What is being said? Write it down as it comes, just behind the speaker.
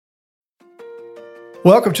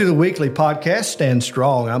Welcome to the weekly podcast, Stand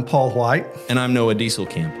Strong. I'm Paul White. And I'm Noah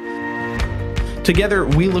Dieselkamp. Together,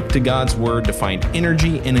 we look to God's Word to find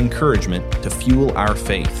energy and encouragement to fuel our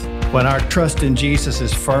faith. When our trust in Jesus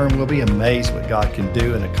is firm, we'll be amazed what God can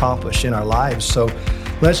do and accomplish in our lives. So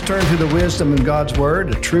let's turn to the wisdom in God's Word,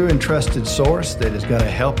 a true and trusted source that is going to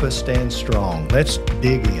help us stand strong. Let's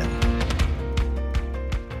dig in.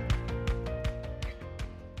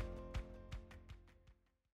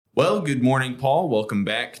 Well, good morning, Paul. Welcome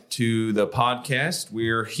back to the podcast.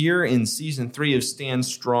 We're here in season 3 of Stand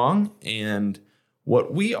Strong, and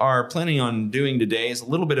what we are planning on doing today is a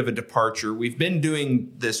little bit of a departure. We've been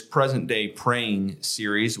doing this present day praying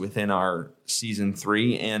series within our season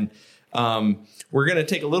 3, and we're going to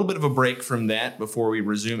take a little bit of a break from that before we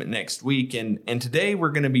resume it next week. And today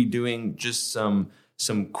we're going to be doing just some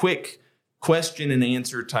quick question and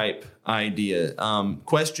answer type idea.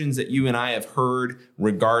 Questions that you and I have heard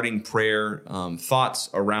regarding prayer, thoughts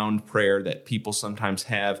around prayer that people sometimes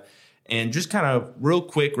have, and just kind of real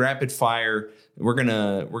quick, rapid fire. We're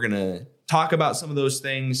gonna talk about some of those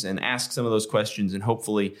things and ask some of those questions, and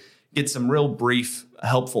hopefully get some real brief,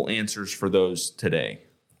 helpful answers for those today.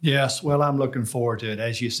 Yes, well, I'm looking forward to it.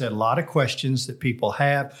 As you said, a lot of questions that people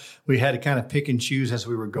have. We had to kind of pick and choose as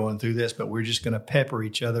we were going through this, but we're just going to pepper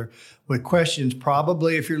each other with questions.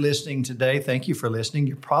 Probably, if you're listening today, thank you for listening.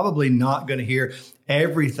 You're probably not going to hear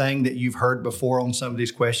everything that you've heard before on some of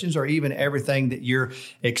these questions, or even everything that you're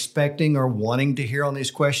expecting or wanting to hear on these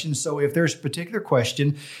questions. So if there's a particular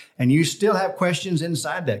question and you still have questions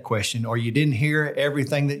inside that question, or you didn't hear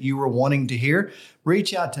everything that you were wanting to hear,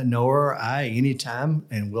 reach out to Noah or I anytime,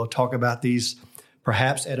 and we'll talk about these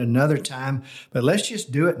perhaps at another time. But let's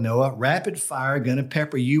just do it, Noah. Rapid fire, going to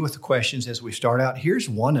pepper you with the questions as we start out. Here's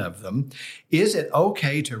one of them. Is it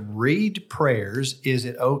okay to read prayers? Is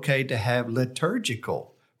it okay to have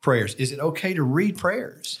liturgical prayers? Is it okay to read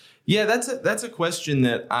prayers? Yeah, that's a question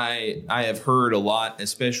that I have heard a lot,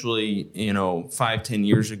 especially 5-10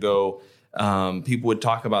 years ago. People would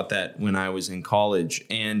talk about that when I was in college.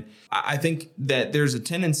 And I think that there's a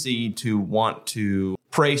tendency to want to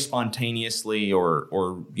pray spontaneously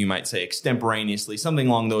or you might say extemporaneously, something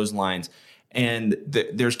along those lines. And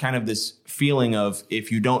there's kind of this feeling of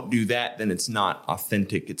if you don't do that, then it's not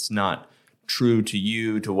authentic. It's not true to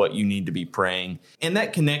you, to what you need to be praying. And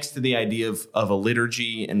that connects to the idea of a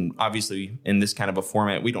liturgy. And obviously in this kind of a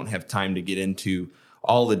format, we don't have time to get into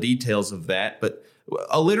all the details of that. But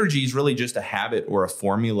a liturgy is really just a habit or a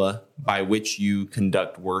formula by which you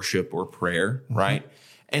conduct worship or prayer, right?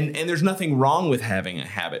 And there's nothing wrong with having a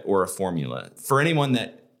habit or a formula. For anyone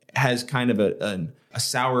that has kind of a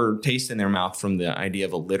sour taste in their mouth from the idea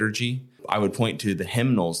of a liturgy, I would point to the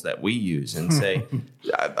hymnals that we use and say,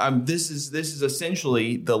 this is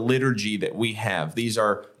essentially the liturgy that we have. These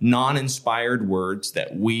are non-inspired words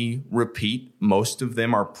that we repeat. Most of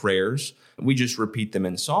them are prayers. We just repeat them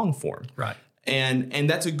in song form. Right. And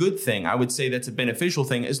that's a good thing. I would say that's a beneficial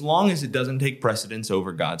thing as long as it doesn't take precedence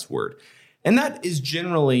over God's word. And that is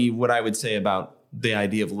generally what I would say about the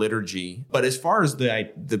idea of liturgy. But as far as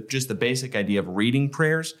just the basic idea of reading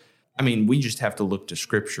prayers, I mean, we just have to look to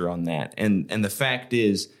Scripture on that. And the fact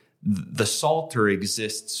is, the Psalter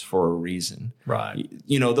exists for a reason. Right.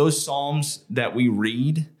 Those Psalms that we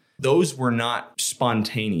read, those were not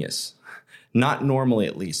spontaneous. Not normally,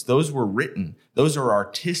 at least. Those were written. Those are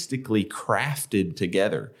artistically crafted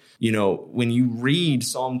together. When you read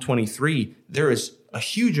Psalm 23, there is a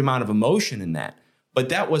huge amount of emotion in that. But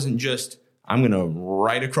that wasn't just, I'm going to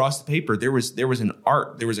write across the paper. There was an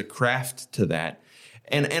art. There was a craft to that.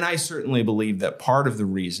 And I certainly believe that part of the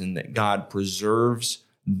reason that God preserves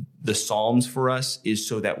the Psalms for us is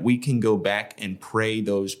so that we can go back and pray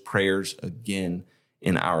those prayers again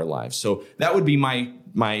in our lives. So that would be my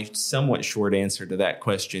somewhat short answer to that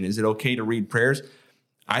question. Is it okay to read prayers?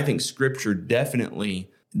 I think Scripture definitely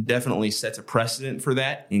sets a precedent for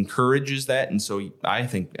that, encourages that. And so I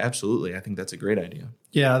think that's a great idea.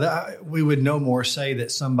 Yeah, we would no more say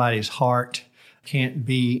that somebody's heart can't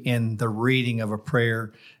be in the reading of a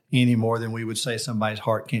prayer any more than we would say somebody's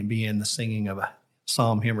heart can't be in the singing of a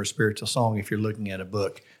psalm, hymn, or spiritual song if you're looking at a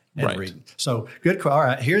book and right. reading. So good. All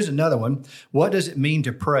right, here's another one. What does it mean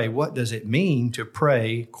to pray? What does it mean to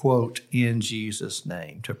pray, quote, in Jesus'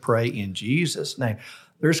 name? To pray in Jesus' name.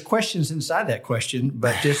 There's questions inside that question,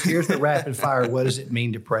 but just here's the rapid fire. What does it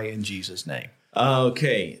mean to pray in Jesus' name?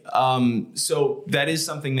 Okay. So that is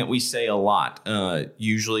something that we say a lot.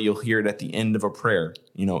 Usually you'll hear it at the end of a prayer.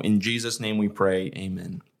 In Jesus' name we pray,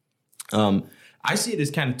 amen. I see it as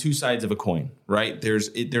kind of two sides of a coin, right? There's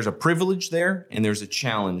a privilege there and there's a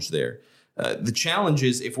challenge there. The challenge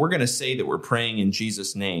is if we're going to say that we're praying in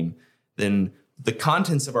Jesus' name, then the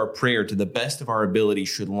contents of our prayer, to the best of our ability,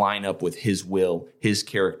 should line up with his will, his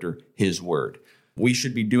character, his word. We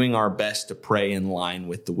should be doing our best to pray in line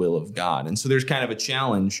with the will of God. And so there's kind of a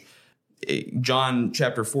challenge. John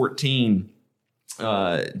chapter 14,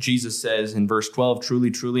 Jesus says in verse 12,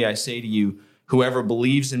 "Truly, truly, I say to you, whoever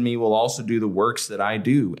believes in me will also do the works that I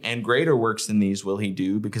do, and greater works than these will he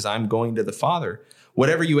do, because I'm going to the Father.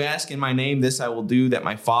 Whatever you ask in my name, this I will do, that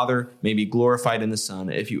my Father may be glorified in the Son.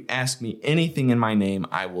 If you ask me anything in my name,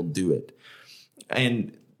 I will do it."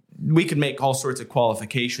 And we could make all sorts of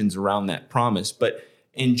qualifications around that promise, but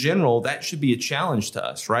in general, that should be a challenge to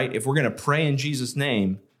us, right? If we're going to pray in Jesus'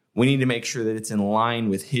 name, we need to make sure that it's in line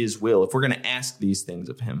with his will if we're going to ask these things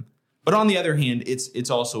of him. But on the other hand, it's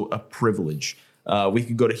also a privilege. We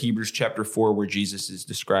could go to Hebrews chapter 4, where Jesus is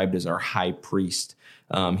described as our high priest.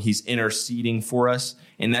 He's interceding for us,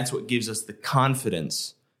 and that's what gives us the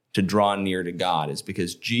confidence to draw near to God, is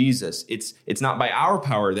because Jesus, it's not by our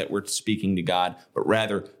power that we're speaking to God, but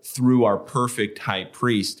rather through our perfect high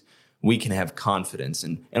priest, we can have confidence.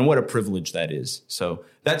 And what a privilege that is. So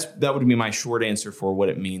that would be my short answer for what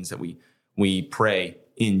it means that we pray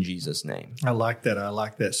in Jesus' name. I like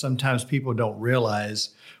that. Sometimes people don't realize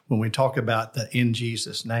when we talk about the in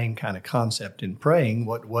Jesus' name kind of concept in praying,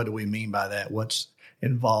 what do we mean by that? What's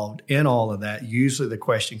involved in all of that? Usually the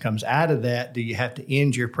question comes out of that, do you have to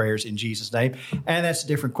end your prayers in Jesus' name? And that's a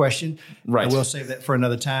different question. Right. We'll save that for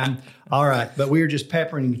another time. All right. But we were just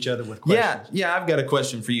peppering each other with questions. Yeah, I've got a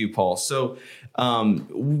question for you, Paul. So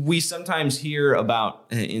we sometimes hear about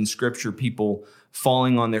in Scripture people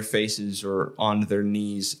falling on their faces or on their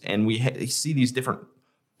knees, and we see these different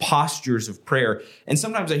postures of prayer. And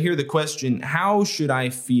sometimes I hear the question, how should I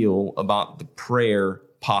feel about the prayer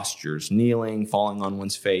postures, kneeling, falling on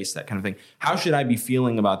one's face, that kind of thing? How should I be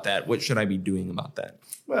feeling about that? What should I be doing about that?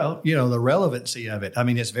 Well, the relevancy of it. I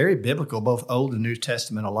mean, it's very biblical, both Old and New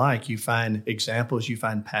Testament alike. You find examples, you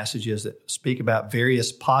find passages that speak about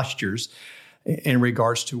various postures in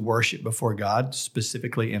regards to worship before God,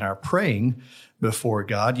 specifically in our praying before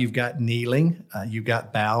God. You've got kneeling, you've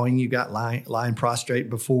got bowing, you've got lying prostrate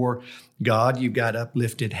before God, you've got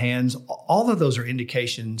uplifted hands. All of those are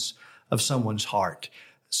indications of someone's heart,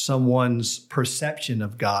 someone's perception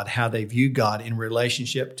of God, how they view God in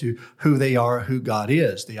relationship to who they are, who God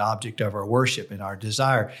is, the object of our worship and our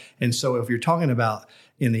desire. And so if you're talking about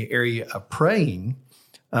in the area of praying,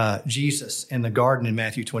 Jesus in the garden in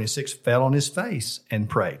Matthew 26 fell on his face and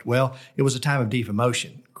prayed. Well, it was a time of deep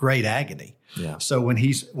emotion, great agony. Yeah. So when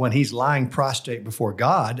he's lying prostrate before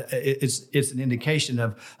God, it's an indication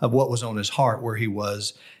of what was on his heart, where he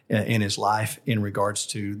was in his life in regards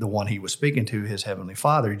to the one he was speaking to, his heavenly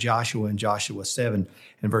Father. Joshua in Joshua 7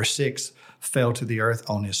 and verse 6 fell to the earth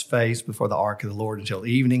on his face before the ark of the Lord until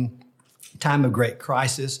evening, time of great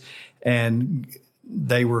crisis, and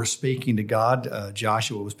they were speaking to God.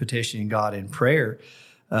 Joshua was petitioning God in prayer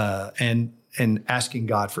and asking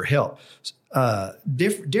God for help.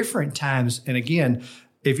 Different times, and again,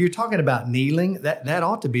 if you're talking about kneeling, that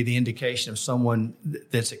ought to be the indication of someone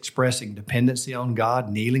that's expressing dependency on God,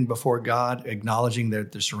 kneeling before God, acknowledging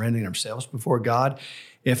that they're surrendering themselves before God.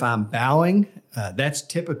 If I'm bowing, that's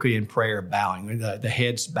typically in prayer bowing, the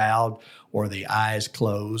head's bowed or the eyes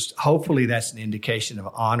closed. Hopefully that's an indication of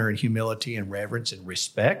honor and humility and reverence and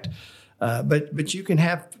respect. But you can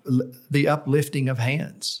have the uplifting of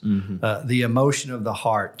hands, the emotion of the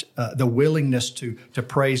heart, the willingness to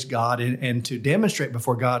praise God and to demonstrate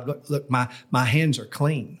before God, look, my hands are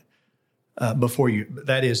clean before you.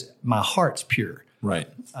 That is, my heart's pure. Right.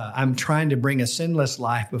 I'm trying to bring a sinless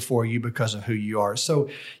life before you because of who you are. So,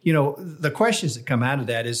 the questions that come out of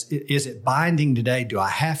that is it binding today? Do I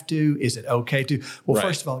have to? Is it okay to? Well, Right.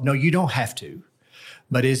 First of all, no, you don't have to.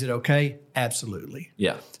 But is it okay? Absolutely.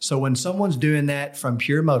 Yeah. So when someone's doing that from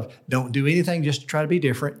pure motive, don't do anything just to try to be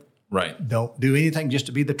different. Right. Don't do anything just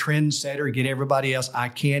to be the trendsetter, get everybody else, I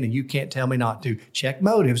can, and you can't tell me not to. Check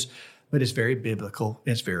motives, but it's very biblical.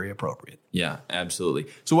 It's very appropriate. Yeah, absolutely.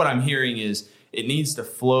 So what I'm hearing is it needs to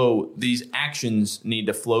flow. These actions need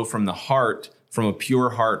to flow from the heart, from a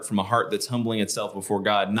pure heart, from a heart that's humbling itself before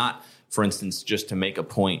God, not, for instance, just to make a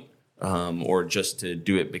point or just to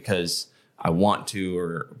do it because I want to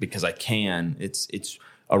or because I can. It's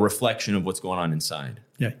a reflection of what's going on inside.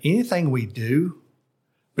 Yeah. Anything we do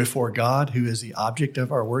before God, who is the object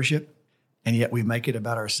of our worship, and yet we make it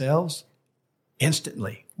about ourselves,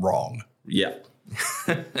 instantly wrong. Yeah.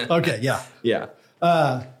 Okay. Yeah. Yeah.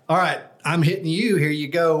 All right. I'm hitting you. Here you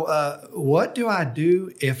go. What do I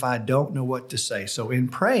do if I don't know what to say? So in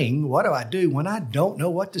praying, what do I do when I don't know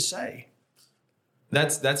what to say?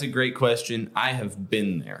 That's a great question. I have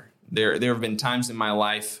been there. There have been times in my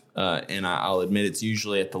life, and I'll admit it's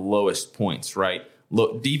usually at the lowest points, right?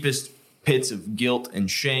 Deepest pits of guilt and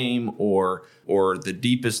shame, or the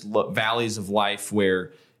deepest valleys of life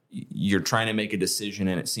where you're trying to make a decision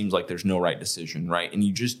and it seems like there's no right decision, right? And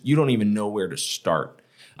you don't even know where to start.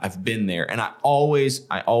 I've been there, and I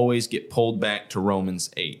always get pulled back to Romans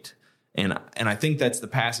 8. And I think that's the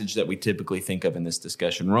passage that we typically think of in this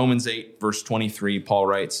discussion. Romans 8, verse 23, Paul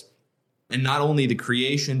writes, "And not only the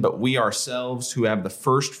creation, but we ourselves who have the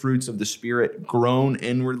first fruits of the Spirit groan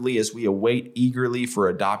inwardly as we await eagerly for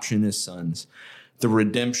adoption as sons, the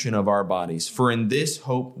redemption of our bodies. For in this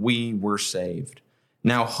hope we were saved.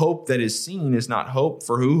 Now hope that is seen is not hope,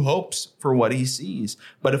 for who hopes for what he sees?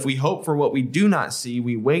 But if we hope for what we do not see,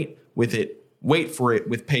 we wait for it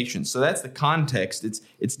with patience." So that's the context.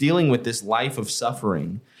 It's dealing with this life of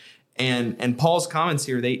suffering. And Paul's comments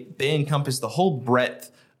here, they encompass the whole breadth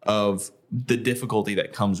of the difficulty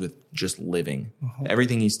that comes with just living.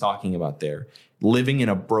 Everything he's talking about there. Living in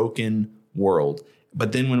a broken world.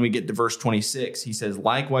 But then when we get to verse 26, he says,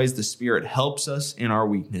 "Likewise, the Spirit helps us in our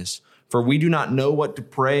weakness. For we do not know what to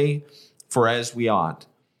pray for as we ought,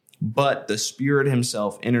 but the Spirit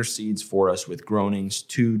himself intercedes for us with groanings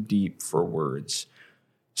too deep for words."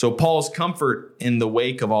 So Paul's comfort in the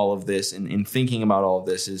wake of all of this and in thinking about all of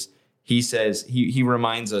this is, he says, he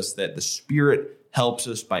reminds us that the Spirit helps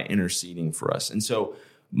us by interceding for us. And so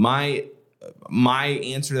my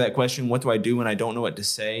answer to that question, what do I do when I don't know what to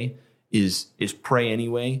say, is pray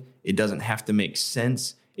anyway. It doesn't have to make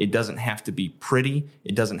sense. It doesn't have to be pretty.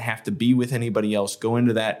 It doesn't have to be with anybody else. Go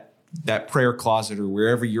into that prayer closet or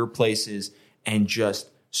wherever your place is and just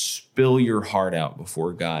spill your heart out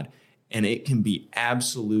before God. And it can be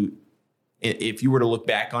absolute. If you were to look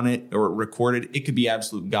back on it or record it, it could be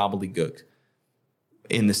absolute gobbledygook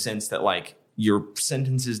in the sense that like your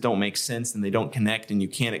sentences don't make sense and they don't connect and you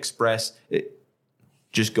can't express it.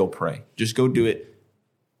 Just go pray. Just go do it.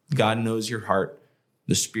 God knows your heart.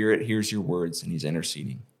 The Spirit hears your words and he's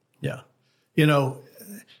interceding. Yeah.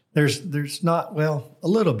 There's not, a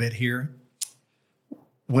little bit here.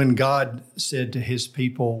 When God said to his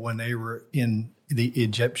people when they were in the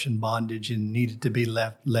Egyptian bondage and needed to be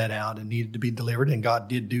let out and needed to be delivered, and God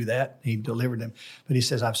did do that. He delivered them. But he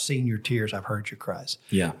says, "I've seen your tears. I've heard your cries."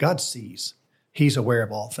 Yeah. God sees. He's aware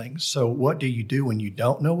of all things. So what do you do when you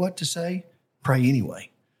don't know what to say? Pray anyway.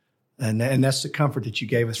 And that's the comfort that you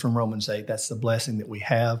gave us from Romans 8. That's the blessing that we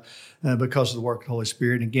have because of the work of the Holy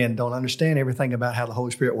Spirit. Again, don't understand everything about how the Holy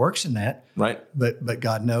Spirit works in that. Right. But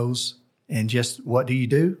God knows. And just what do you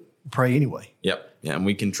do? Pray anyway. Yep. Yeah, and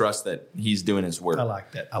we can trust that he's doing his work. I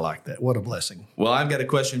like that. What a blessing. Well, I've got a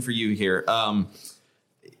question for you here.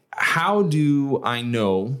 How do I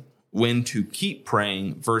know when to keep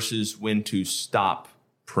praying versus when to stop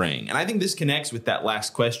praying? And I think this connects with that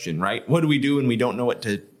last question, right? What do we do when we don't know what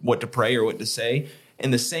to pray or what to say?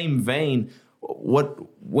 In the same vein,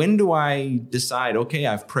 when do I decide, okay,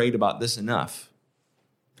 I've prayed about this enough?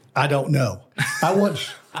 I don't know.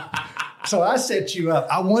 So I set you up.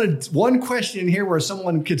 I wanted one question in here where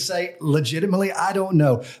someone could say legitimately, I don't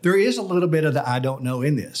know. There is a little bit of the I don't know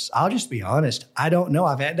in this. I'll just be honest. I don't know.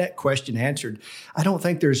 I've had that question answered. I don't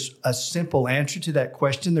think there's a simple answer to that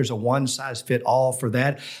question. There's a one size fit all for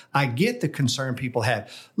that. I get the concern people have.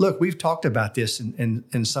 Look, we've talked about this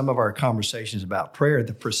in some of our conversations about prayer,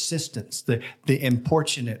 the persistence, the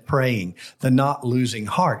importunate praying, the not losing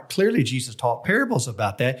heart. Clearly, Jesus taught parables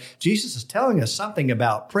about that. Jesus is telling us something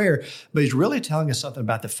about prayer, but he's really telling us something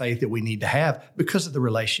about the faith that we need to have because of the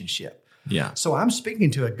relationship. Yeah. So I'm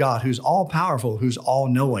speaking to a God who's all powerful, who's all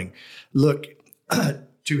knowing. Look,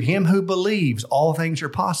 to him who believes, all things are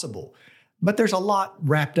possible. But there's a lot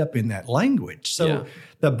wrapped up in that language. So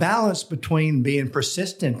the balance between being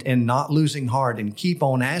persistent and not losing heart and keep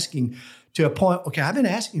on asking to a point, okay, I've been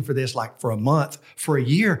asking for this like for a month, for a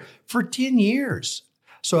year, for 10 years.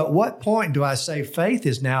 So at what point do I say faith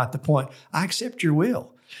is now at the point I accept your will?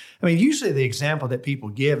 I mean, usually the example that people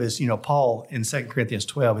give is, Paul in 2 Corinthians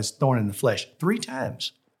 12 is thorn in the flesh 3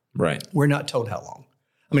 times. Right. We're not told how long.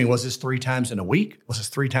 I mean, was this 3 times in a week? Was this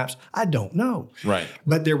 3 times? I don't know. Right.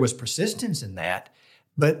 But there was persistence in that.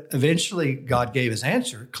 But eventually God gave his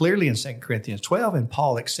answer clearly in 2 Corinthians 12, and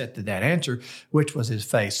Paul accepted that answer, which was his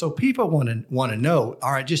faith. So people want to know,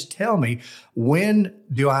 all right, just tell me, when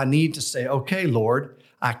do I need to say, okay, Lord,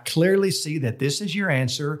 I clearly see that this is your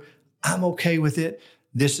answer. I'm okay with it.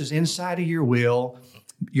 This is inside of your will.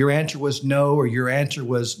 Your answer was no, or your answer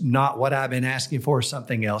was not what I've been asking for, or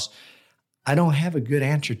something else. I don't have a good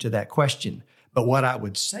answer to that question. But what I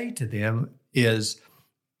would say to them is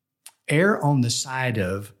err on the side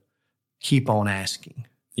of keep on asking.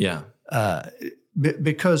 Yeah.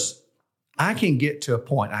 Because I can get to a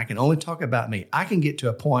point, I can only talk about me. I can get to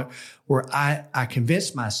a point where I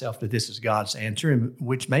convince myself that this is God's answer, and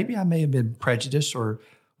which maybe I may have been prejudiced or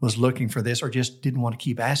was looking for this or just didn't want to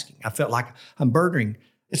keep asking. I felt like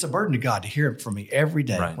it's a burden to God to hear it from me every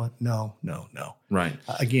day. Right. Well, no. Right.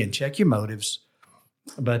 Again, check your motives.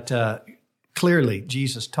 But clearly,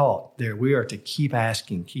 Jesus taught there we are to keep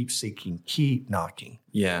asking, keep seeking, keep knocking.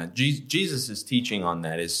 Yeah, Jesus' teaching on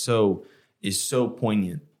that is so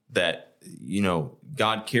poignant that,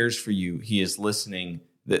 God cares for you. He is listening.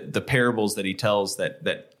 The parables that he tells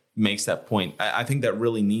that makes that point. I think that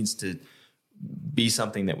really needs to be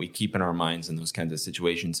something that we keep in our minds in those kinds of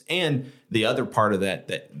situations. And the other part of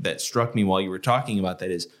that struck me while you were talking about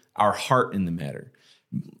that is our heart in the matter.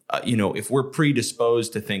 If we're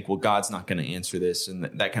predisposed to think, well, God's not going to answer this and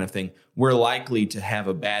that kind of thing, we're likely to have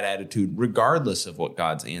a bad attitude regardless of what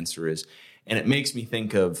God's answer is. And it makes me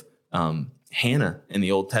think of Hannah in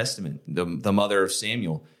the Old Testament, the mother of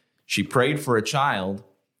Samuel. She prayed for a child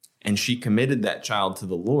and she committed that child to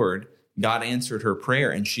the Lord. God answered her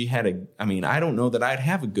prayer, and she had I don't know that I'd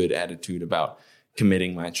have a good attitude about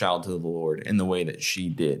committing my child to the Lord in the way that she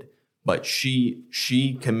did. But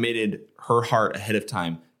she committed her heart ahead of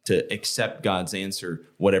time to accept God's answer,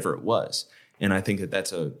 whatever it was. And I think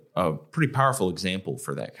that's a pretty powerful example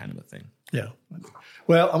for that kind of a thing. Yeah.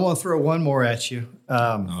 Well, I'm going to throw one more at you.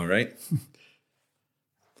 All right.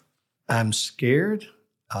 I'm scared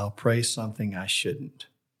I'll pray something I shouldn't.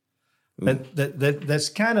 That's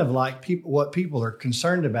kind of like what people are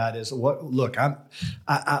concerned about is I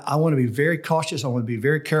want to be very cautious. I want to be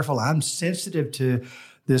very careful. I'm sensitive to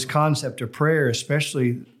this concept of prayer,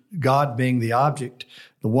 especially God being the object,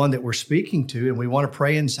 the one that we're speaking to, and we want to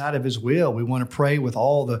pray inside of his will. We want to pray with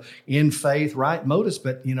all the in faith, right motives,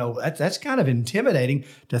 but that's kind of intimidating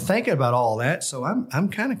to think about all that. So I'm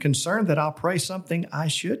kind of concerned that I'll pray something I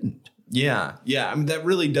shouldn't. Yeah. That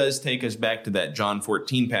really does take us back to that John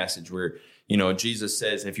 14 passage where, Jesus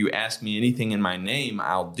says, if you ask me anything in my name,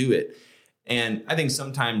 I'll do it. And I think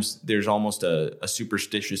sometimes there's almost a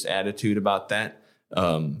superstitious attitude about that,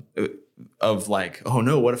 of like, oh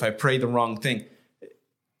no, what if I pray the wrong thing?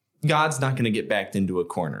 God's not going to get backed into a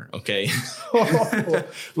corner. Okay.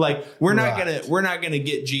 Like we're not going to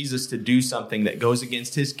get Jesus to do something that goes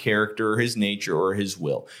against his character or his nature or his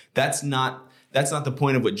will. That's not the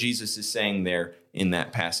point of what Jesus is saying there in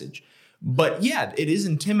that passage. But yeah, it is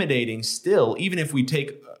intimidating still, even if we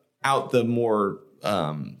take out the more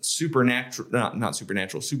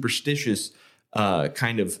superstitious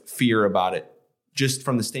kind of fear about it, just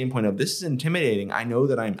from the standpoint of this is intimidating. I know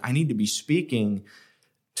that I need to be speaking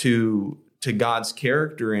to God's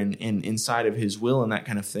character and inside of his will and that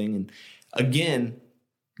kind of thing. And again,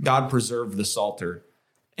 God preserved the Psalter.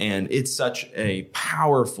 And it's such a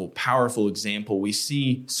powerful, powerful example. We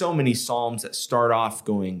see so many Psalms that start off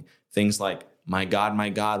going things like, my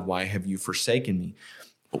God, why have you forsaken me?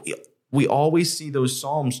 But we always see those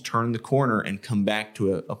Psalms turn the corner and come back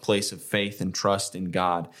to a place of faith and trust in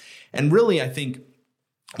God. And really, I think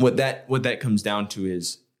what that comes down to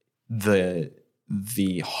is the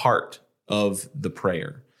heart of the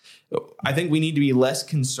prayer. I think we need to be less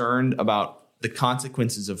concerned about the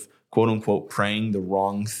consequences of quote unquote praying the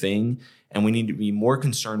wrong thing. And we need to be more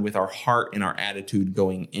concerned with our heart and our attitude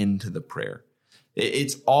going into the prayer.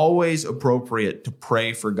 It's always appropriate to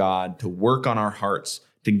pray for God, to work on our hearts,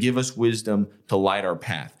 to give us wisdom, to light our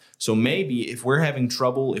path. So maybe if we're having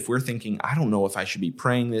trouble, if we're thinking, I don't know if I should be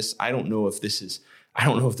praying this, I don't know if this is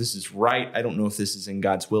right, I don't know if this is in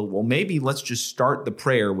God's will. Well, maybe let's just start the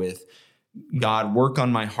prayer with, God, work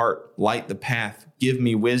on my heart, light the path, give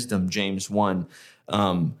me wisdom, James 1.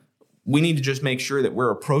 We need to just make sure that we're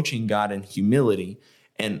approaching God in humility.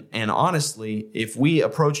 And honestly, if we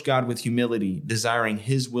approach God with humility, desiring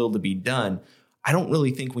his will to be done, I don't really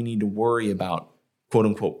think we need to worry about, quote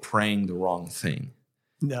unquote, praying the wrong thing.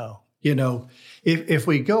 No. If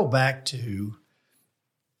we go back to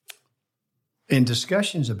in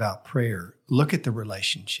discussions about prayer, look at the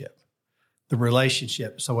relationship.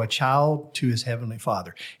 So a child to his heavenly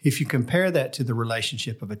father. If you compare that to the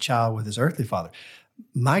relationship of a child with his earthly father,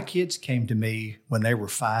 my kids came to me when they were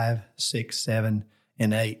 5, 6, 7,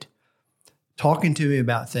 and 8, talking to me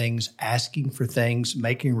about things, asking for things,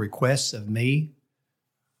 making requests of me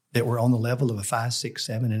that were on the level of a 5, 6,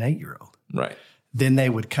 7, and 8-year-old. Right. Then they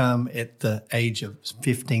would come at the age of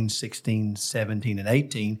 15, 16, 17, and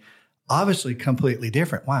 18, obviously completely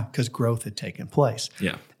different. Why? Because growth had taken place.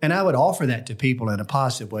 Yeah. And I would offer that to people in a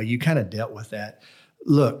positive way. You kind of dealt with that.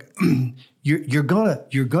 Look, you're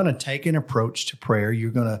gonna take an approach to prayer. You're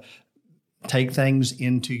gonna take things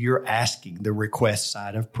into your asking, the request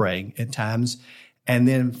side of praying at times. And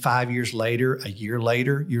then 5 years later, a year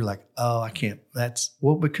later, you're like, oh, I can't.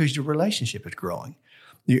 Because your relationship is growing.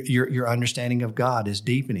 Your understanding of God is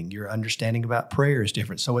deepening. Your understanding about prayer is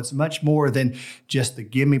different. So it's much more than just the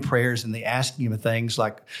give me prayers and the asking of things.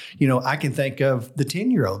 Like, I can think of the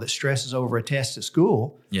 10-year-old that stresses over a test at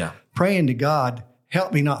school, praying to God,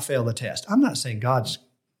 help me not fail the test. I'm not saying God's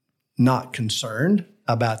not concerned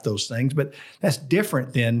about those things, but that's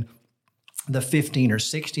different than the 15 or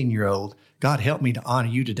 16-year-old. God, help me to honor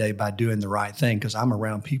you today by doing the right thing because I'm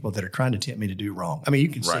around people that are trying to tempt me to do wrong. I mean, you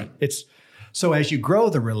can see it's. So as you grow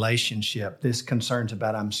the relationship, this concerns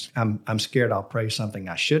about I'm scared I'll pray something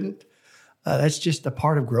I shouldn't. That's just a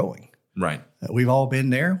part of growing. Right. We've all been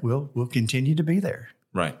there. We'll continue to be there.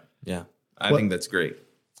 Right. Yeah. I think that's great.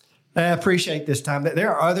 I appreciate this time.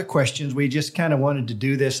 There are other questions. We just kind of wanted to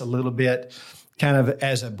do this a little bit kind of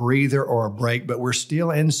as a breather or a break, but we're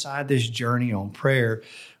still inside this journey on prayer.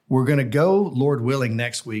 We're going to go, Lord willing,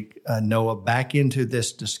 next week, Noah, back into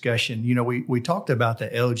this discussion. We talked about the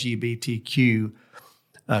LGBTQ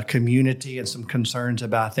community and some concerns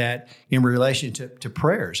about that in relation to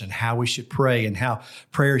prayers and how we should pray and how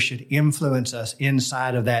prayer should influence us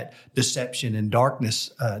inside of that deception and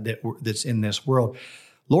darkness that's in this world.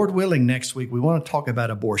 Lord willing, next week, we want to talk about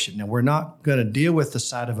abortion. Now, we're not going to deal with the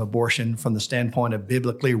side of abortion from the standpoint of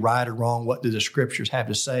biblically right or wrong. What do the scriptures have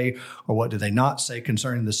to say, or what do they not say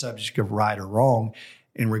concerning the subject of right or wrong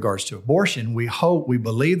in regards to abortion? We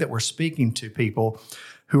believe that we're speaking to people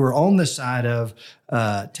who are on the side of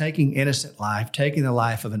taking innocent life, taking the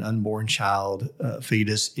life of an unborn child,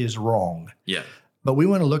 fetus, is wrong. Yeah. But we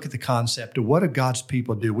want to look at the concept of what do God's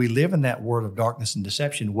people do? We live in that world of darkness and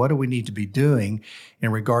deception. What do we need to be doing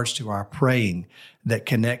in regards to our praying that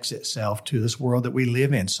connects itself to this world that we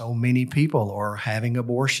live in? So many people are having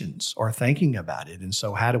abortions or thinking about it. And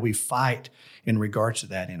so how do we fight in regards to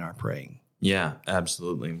that in our praying? Yeah,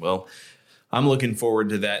 absolutely. Well, I'm looking forward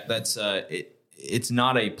to that. That's it's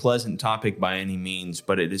not a pleasant topic by any means,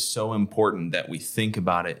 but it is so important that we think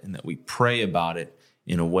about it and that we pray about it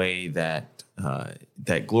in a way that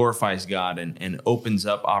glorifies God and opens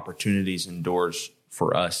up opportunities and doors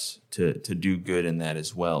for us to do good in that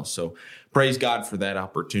as well. So praise God for that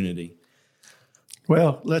opportunity.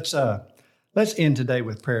 Well, let's end today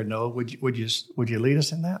with prayer. Noah, would you lead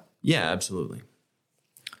us in that? Yeah, absolutely.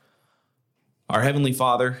 Our Heavenly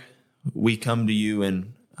Father, we come to you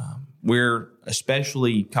and we're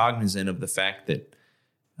especially cognizant of the fact that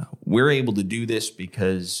we're able to do this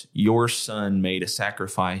because your Son made a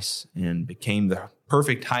sacrifice and became the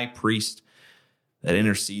perfect high priest that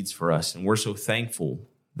intercedes for us. And we're so thankful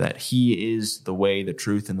that he is the way, the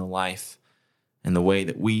truth, and the life, and the way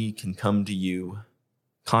that we can come to you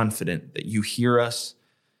confident that you hear us,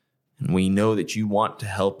 and we know that you want to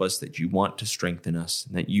help us, that you want to strengthen us,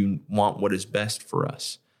 and that you want what is best for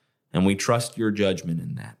us. And we trust your judgment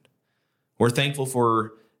in that. We're thankful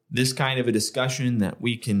for this kind of a discussion that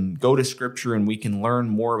we can go to Scripture and we can learn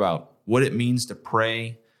more about what it means to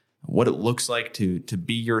pray, what it looks like to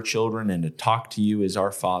be your children and to talk to you as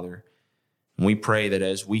our Father. And we pray that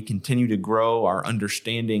as we continue to grow, our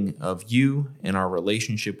understanding of you and our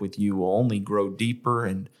relationship with you will only grow deeper,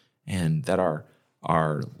 and that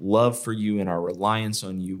our love for you and our reliance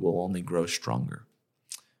on you will only grow stronger.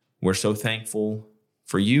 We're so thankful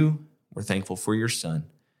for you. We're thankful for your Son.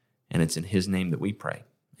 And it's in his name that we pray.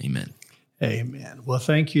 Amen. Amen. Well,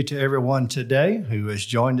 thank you to everyone today who has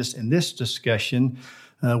joined us in this discussion.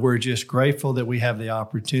 We're just grateful that we have the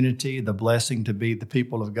opportunity, the blessing to be the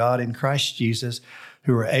people of God in Christ Jesus,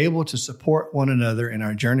 who are able to support one another in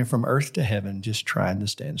our journey from earth to heaven, just trying to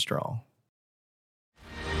stand strong.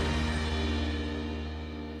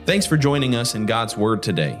 Thanks for joining us in God's Word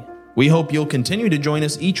today. We hope you'll continue to join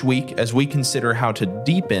us each week as we consider how to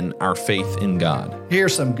deepen our faith in God.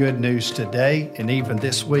 Here's some good news today and even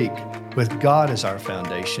this week. With God as our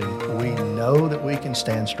foundation, we know that we can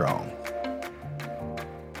stand strong.